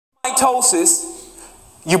mitosis,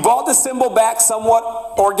 you brought the symbol back somewhat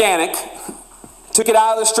organic, took it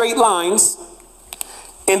out of the straight lines,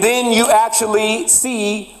 and then you actually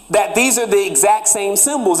see that these are the exact same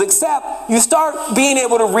symbols, except you start being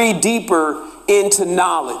able to read deeper into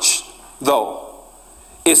knowledge, though,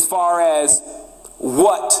 as far as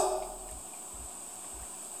what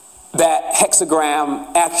that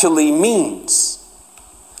hexagram actually means.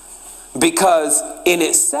 Because in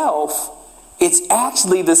itself, it's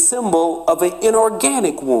actually the symbol of an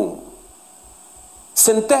inorganic womb,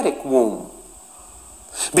 synthetic womb.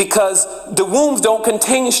 Because the wombs don't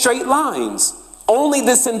contain straight lines. Only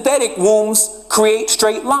the synthetic wombs create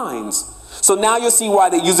straight lines. So now you'll see why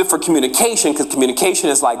they use it for communication, because communication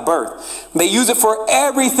is like birth. They use it for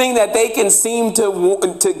everything that they can seem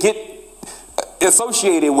to get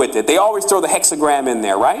associated with it. They always throw the hexagram in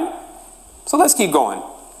there, right? So let's keep going.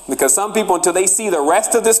 Because some people, until they see the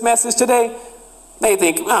rest of this message today, they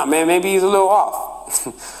think, oh man, maybe he's a little off.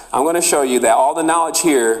 I'm going to show you that all the knowledge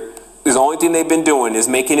here is the only thing they've been doing is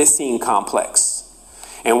making it seem complex.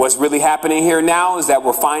 And what's really happening here now is that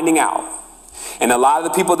we're finding out. And a lot of the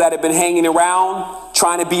people that have been hanging around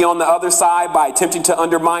trying to be on the other side by attempting to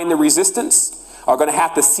undermine the resistance are going to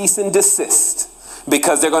have to cease and desist,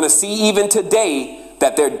 because they're going to see even today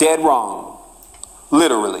that they're dead wrong.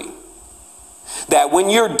 Literally. That when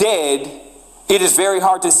you're dead, it is very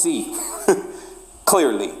hard to see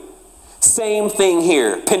clearly. Same thing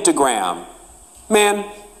here, pentagram. Man,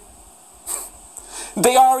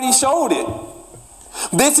 they already showed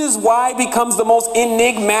it. This is why it becomes the most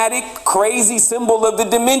enigmatic, crazy symbol of the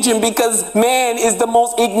dimension, because man is the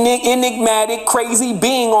most enigmatic, crazy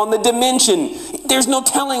being on the dimension. There's no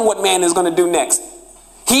telling what man is going to do next.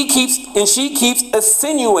 He keeps and she keeps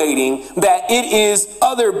insinuating that it is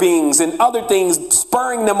other beings and other things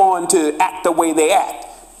spurring them on to act the way they act.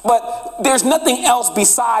 But there's nothing else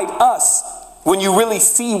beside us when you really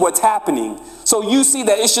see what's happening. So you see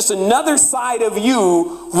that it's just another side of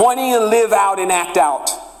you wanting to live out and act out.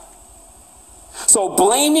 So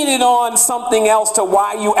blaming it on something else to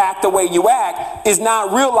why you act the way you act is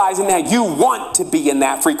not realizing that you want to be in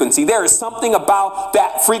that frequency. There is something about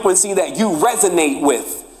that frequency that you resonate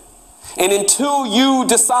with. And until you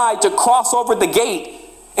decide to cross over the gate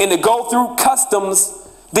and to go through customs,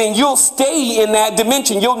 then you'll stay in that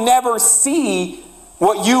dimension. You'll never see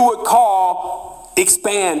what you would call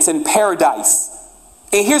expanse and paradise.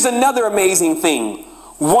 And here's another amazing thing.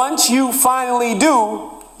 Once you finally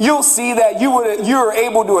do, you'll see that you're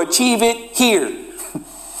able to achieve it here.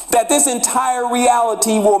 That this entire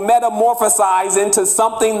reality will metamorphosize into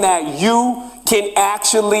something that you can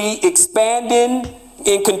actually expand in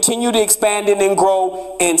and continue to expand in and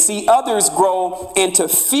grow and see others grow and to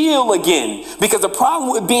feel again. Because the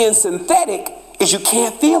problem with being synthetic is you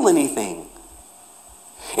can't feel anything.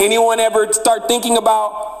 Anyone ever start thinking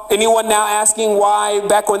about anyone now asking why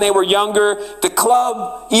back when they were younger, the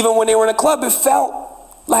club, even when they were in a club, it felt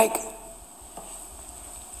like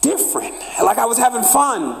different, like I was having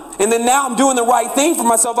fun. And then now I'm doing the right thing for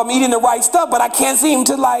myself. I'm eating the right stuff, but I can't seem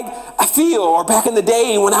to I feel. Or back in the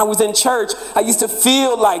day when I was in church, I used to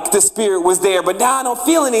feel like the spirit was there, but now I don't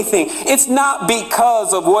feel anything. It's not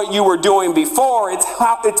because of what you were doing before.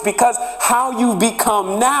 It's because how you've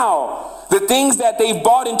become now. The things that they've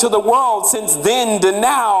brought into the world since then to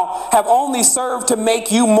now have only served to make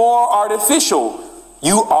you more artificial.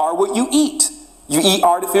 You are what you eat. You eat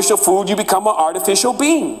artificial food, you become an artificial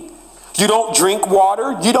being. You don't drink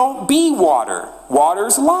water, you don't be water.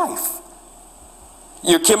 Water's life.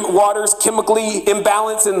 Your water's chemically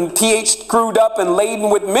imbalanced and pH screwed up and laden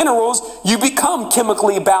with minerals. You become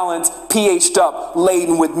chemically balanced, pH'd up,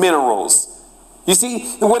 laden with minerals. You see,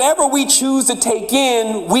 whatever we choose to take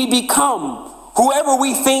in, we become. Whoever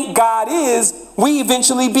we think God is, we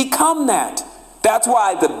eventually become that. That's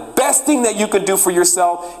why the best thing that you could do for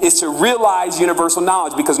yourself is to realize universal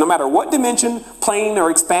knowledge, because no matter what dimension, plane, or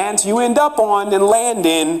expanse you end up on and land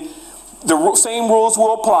in, the same rules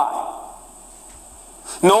will apply.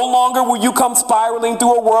 No longer will you come spiraling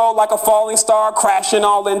through a world like a falling star, crashing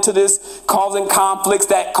all into this, causing conflicts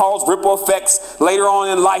that cause ripple effects later on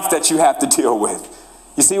in life that you have to deal with.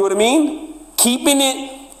 You see what I mean? Keeping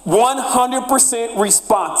it 100%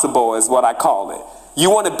 responsible is what I call it. You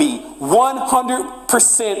want to be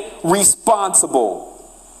 100% responsible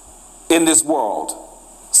in this world.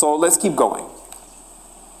 So let's keep going.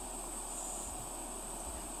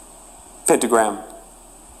 Pentagram.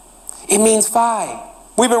 It means phi.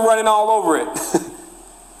 We've been running all over it.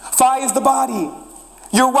 Phi is the body.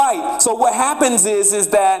 You're right. So what happens is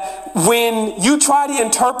that when you try to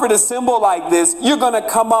interpret a symbol like this, you're going to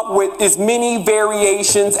come up with as many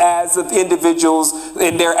variations as of individuals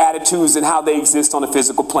and their attitudes and how they exist on the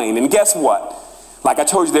physical plane. And guess what? Like I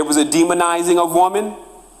told you, there was a demonizing of woman.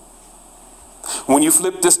 When you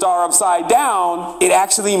flip the star upside down, it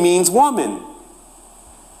actually means woman.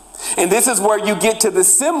 And this is where you get to the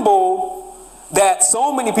symbol that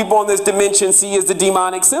so many people in this dimension see as the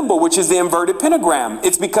demonic symbol, which is the inverted pentagram.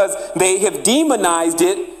 It's because they have demonized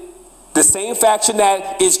it, the same faction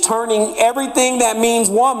that is turning everything that means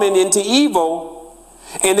woman into evil,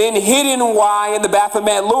 and then hidden why in the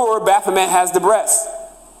Baphomet lore, Baphomet has the breast.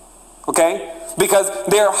 Okay? Because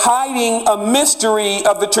they're hiding a mystery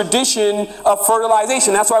of the tradition of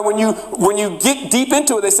fertilization. That's why when you get deep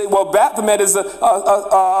into it, they say, well, Baphomet is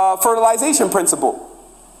a fertilization principle.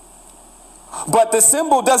 But the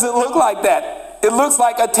symbol doesn't look like that. It looks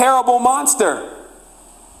like a terrible monster.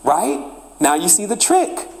 Right? Now you see the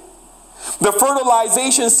trick. The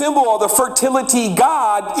fertilization symbol, or the fertility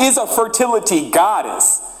god, is a fertility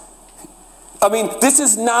goddess. I mean, this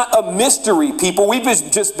is not a mystery, people. We've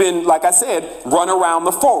just been, like I said, run around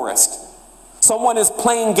the forest. Someone is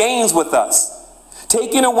playing games with us,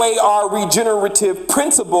 taking away our regenerative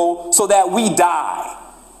principle so that we die.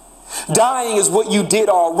 Dying is what you did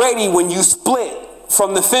already when you split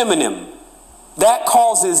from the feminine. That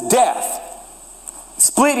causes death.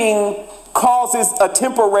 Splitting causes a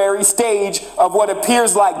temporary stage of what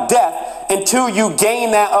appears like death until you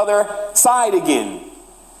gain that other side again.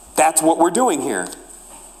 That's what we're doing here.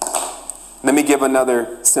 Let me give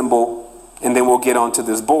another symbol and then we'll get onto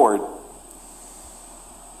this board.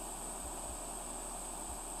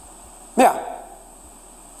 Yeah.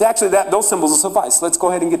 Actually, those symbols will suffice. Let's go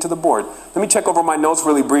ahead and get to the board. Let me check over my notes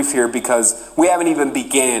really brief here because we haven't even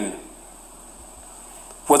began.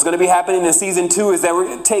 What's going to be happening in season 2 is that we're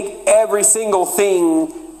going to take every single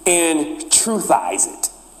thing and truthize it.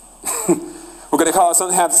 We're going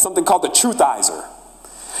to have something called the truthizer.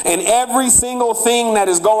 And every single thing that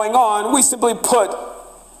is going on, we simply put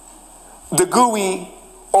the GUI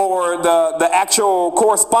or the actual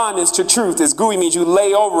correspondence to truth. As GUI means you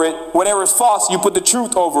lay over it. Whatever is false, you put the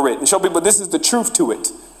truth over it and show people this is the truth to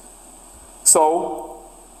it. So,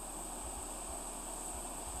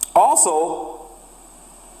 also,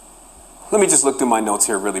 let me just look through my notes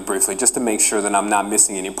here really briefly just to make sure that I'm not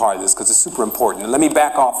missing any part of this because it's super important. And let me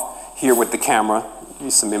back off here with the camera. Give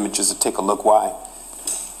you some images to take a look why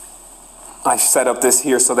I set up this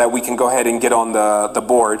here so that we can go ahead and get on the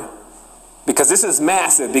board. Because this is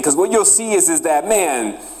massive. Because what you'll see is that,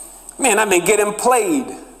 man, I've been getting played.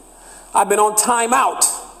 I've been on timeout.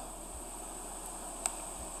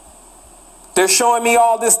 They're showing me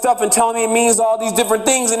all this stuff and telling me it means all these different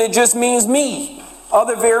things and it just means me.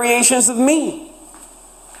 Other variations of me.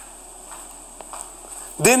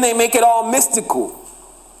 Then they make it all mystical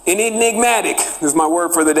and enigmatic. This is my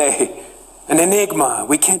word for the day. An enigma.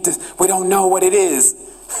 We don't know what it is.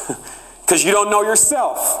 Because you don't know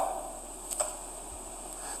yourself.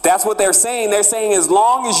 That's what they're saying. They're saying as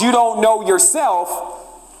long as you don't know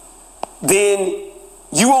yourself, then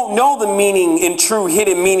you won't know the meaning and true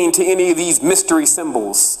hidden meaning to any of these mystery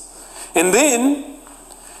symbols. And then,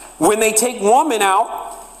 when they take woman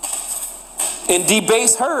out and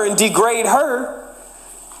debase her and degrade her,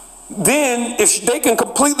 then if they can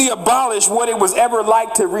completely abolish what it was ever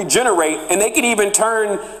like to regenerate, and they can even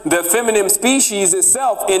turn the feminine species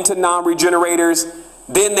itself into non-regenerators,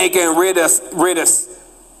 then they can rid us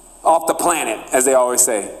off the planet, as they always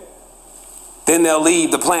say. Then they'll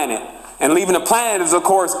leave the planet. And leaving the planet is, of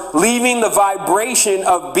course, leaving the vibration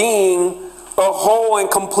of being a whole and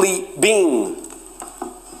complete being.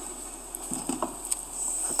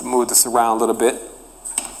 Have to move this around a little bit.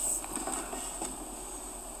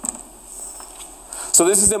 So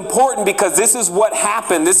this is important because this is what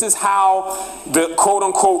happened. This is how the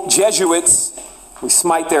quote-unquote Jesuits, we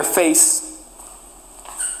smite their face,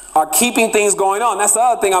 are keeping things going on. That's the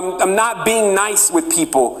other thing. I'm not being nice with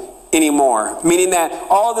people anymore. Meaning that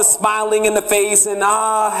all the smiling in the face and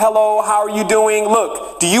hello, how are you doing?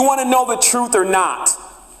 Look, do you want to know the truth or not?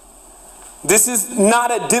 This is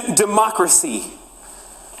not a democracy.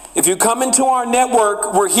 If you come into our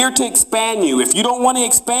network, we're here to expand you. If you don't want to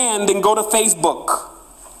expand, then go to Facebook.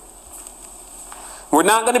 We're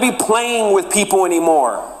not going to be playing with people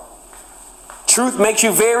anymore. Truth makes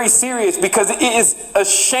you very serious because it is a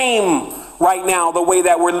shame right now the way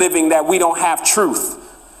that we're living, that we don't have truth.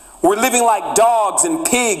 We're living like dogs and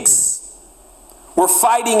pigs. We're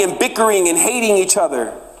fighting and bickering and hating each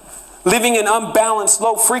other. Living in unbalanced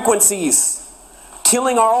low frequencies.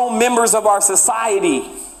 Killing our own members of our society.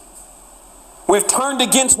 We've turned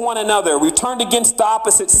against one another. We've turned against the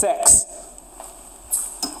opposite sex.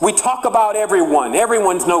 We talk about everyone.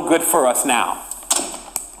 Everyone's no good for us now.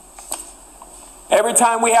 Every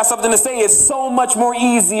time we have something to say, it's so much more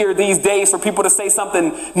easier these days for people to say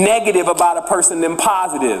something negative about a person than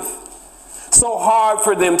positive. So hard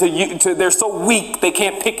for them they're so weak they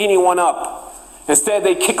can't pick anyone up. Instead,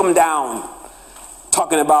 they kick them down.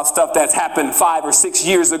 Talking about stuff that's happened 5 or 6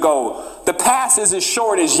 years ago. The past is as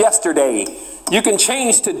short as yesterday. You can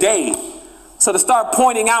change today. So to start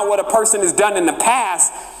pointing out what a person has done in the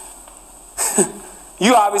past,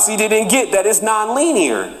 you obviously didn't get that it's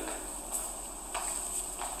non-linear.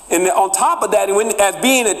 And on top of that, as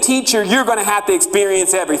being a teacher, you're going to have to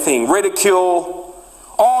experience everything. Ridicule,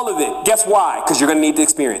 all of it. Guess why? Because you're going to need the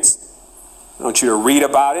experience. I want you to read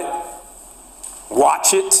about it.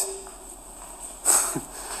 Watch it.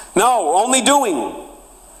 No, only doing.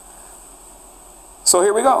 So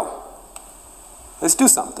here we go. Let's do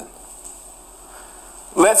something.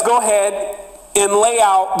 Let's go ahead and lay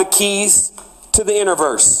out the keys to the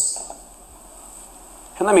Innerverse.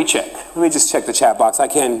 And let me check. Let me just check the chat box. I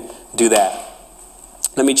can do that.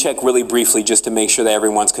 Let me check really briefly just to make sure that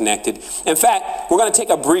everyone's connected. In fact, we're going to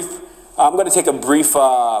take a brief, I'm going to take a brief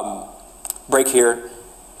break here,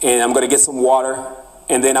 and I'm going to get some water,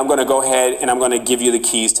 and then I'm going to go ahead and I'm going to give you the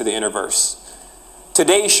keys to the Innerverse.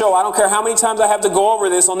 Today's show, I don't care how many times I have to go over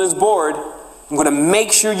this on this board, I'm going to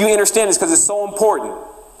make sure you understand this because it's so important.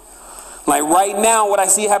 Like right now, what I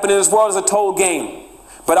see happening in this world is a total game.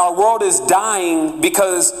 But our world is dying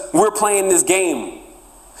because we're playing this game.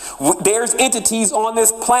 There's entities on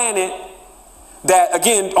this planet that,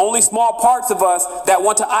 again, only small parts of us that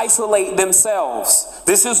want to isolate themselves.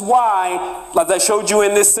 This is why, like I showed you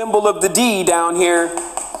in this symbol of the D down here,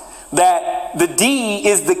 that the D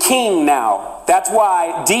is the king now. That's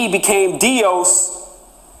why D became Dios,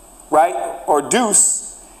 right? Or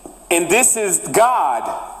Deus. And this is God,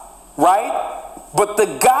 right? But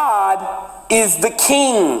the God is the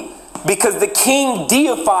king, because the king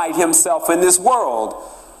deified himself in this world.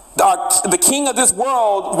 The king of this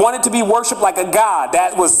world wanted to be worshipped like a god.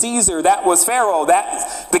 That was Caesar, that was Pharaoh,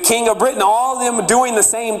 that's the king of Britain. All of them are doing the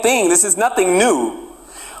same thing. This is nothing new.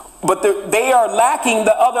 But they are lacking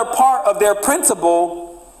the other part of their principle.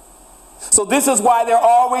 So this is why they're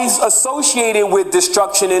always associated with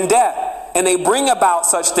destruction and death. And they bring about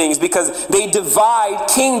such things because they divide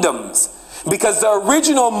kingdoms. Because the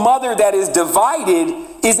original mother that is divided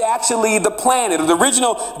is actually the planet, or the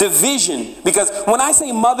original division. Because when I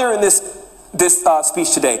say mother in this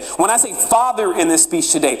speech today, when I say father in this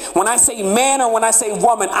speech today, when I say man or when I say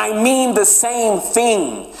woman, I mean the same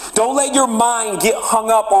thing. Don't let your mind get hung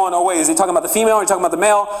up on, oh wait, is he talking about the female or is he talking about the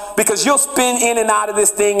male? Because you'll spin in and out of this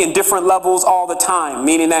thing in different levels all the time.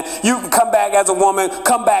 Meaning that you can come back as a woman,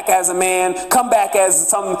 come back as a man, come back as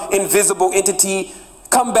some invisible entity,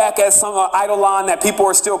 come back as some eidolon that people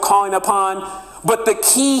are still calling upon. But the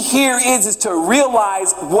key here is to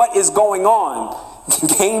realize what is going on.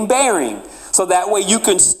 Gain bearing. So that way you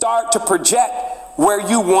can start to project where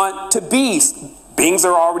you want to be. Beings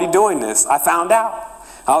are already doing this. I found out.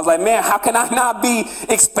 I was like, man, how can I not be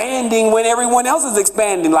expanding when everyone else is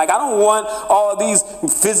expanding? Like, I don't want all of these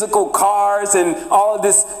physical cars and all of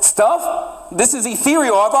this stuff. This is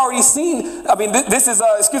ethereal. I've already seen, this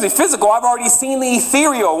is, physical. I've already seen the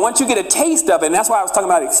ethereal. Once you get a taste of it, and that's why I was talking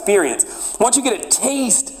about experience. Once you get a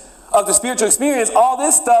taste of the spiritual experience, all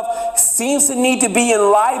this stuff seems to need to be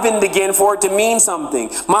enlivened again for it to mean something.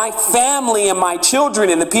 My family and my children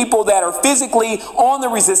and the people that are physically on the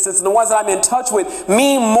resistance and the ones that I'm in touch with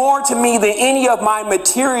mean more to me than any of my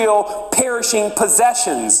material perishing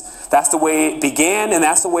possessions. That's the way it began and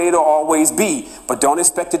that's the way it'll always be. But don't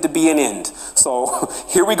expect it to be an end. So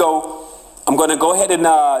here we go. I'm going to go ahead and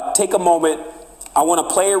take a moment. I want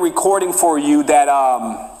to play a recording for you that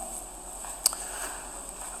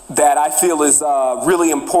I feel is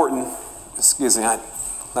really important. Excuse me, I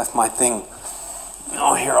left my thing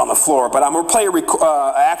here on the floor. But I'm going to play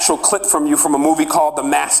an actual clip from you from a movie called The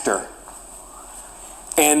Master.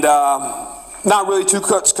 And not really too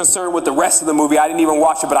concerned with the rest of the movie. I didn't even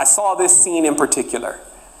watch it, but I saw this scene in particular.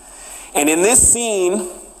 And in this scene,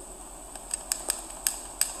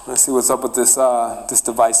 let's see what's up with this, this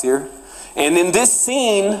device here. And in this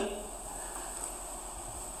scene,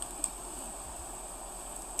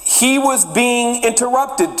 he was being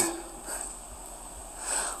interrupted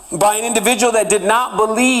by an individual that did not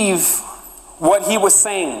believe what he was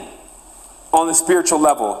saying on the spiritual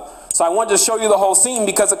level. So I wanted to show you the whole scene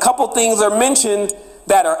because a couple things are mentioned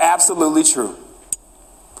that are absolutely true.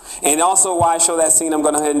 And also while I show that scene, I'm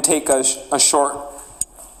going to go ahead and take a short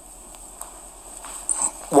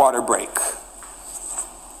water break.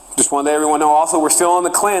 Just want to let everyone know also we're still on the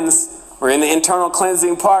cleanse. We're in the internal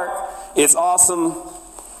cleansing part. It's awesome.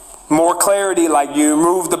 More clarity, like you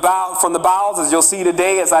remove the bowel from the bowels, as you'll see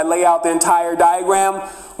today as I lay out the entire diagram.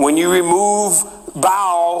 When you remove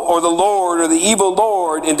Baal or the Lord or the evil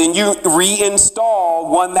Lord, and then you reinstall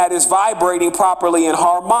one that is vibrating properly and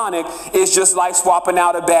harmonic, it's just like swapping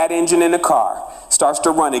out a bad engine in a car. Starts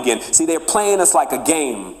to run again. See, they're playing us like a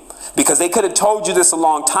game, because they could have told you this a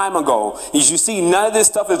long time ago. As you see, none of this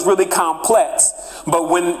stuff is really complex. But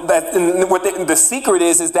what the secret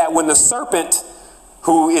is that when the serpent,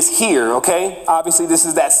 who is here, okay, obviously this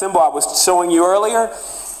is that symbol I was showing you earlier.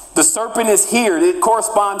 The serpent is here. It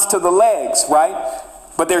corresponds to the legs, right?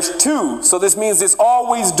 But there's two, so this means it's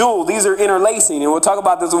always dual. These are interlacing, and we'll talk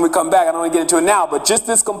about this when we come back. I don't want to get into it now, but just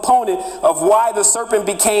this component of why the serpent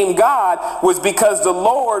became God was because the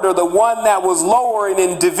Lord, or the one that was lower and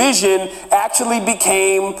in division, actually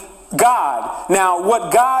became God. Now,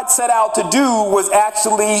 what God set out to do was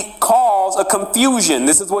actually cause a confusion.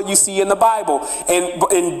 This is what you see in the Bible. And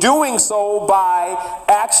in doing so, by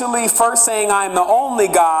actually first saying, I am the only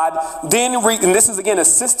God, then, and this is again a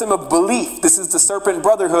system of belief. This is the serpent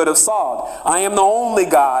brotherhood of Sod. I am the only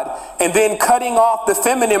God. And then cutting off the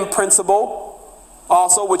feminine principle,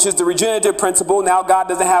 also, which is the regenerative principle. Now God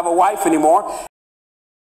doesn't have a wife anymore.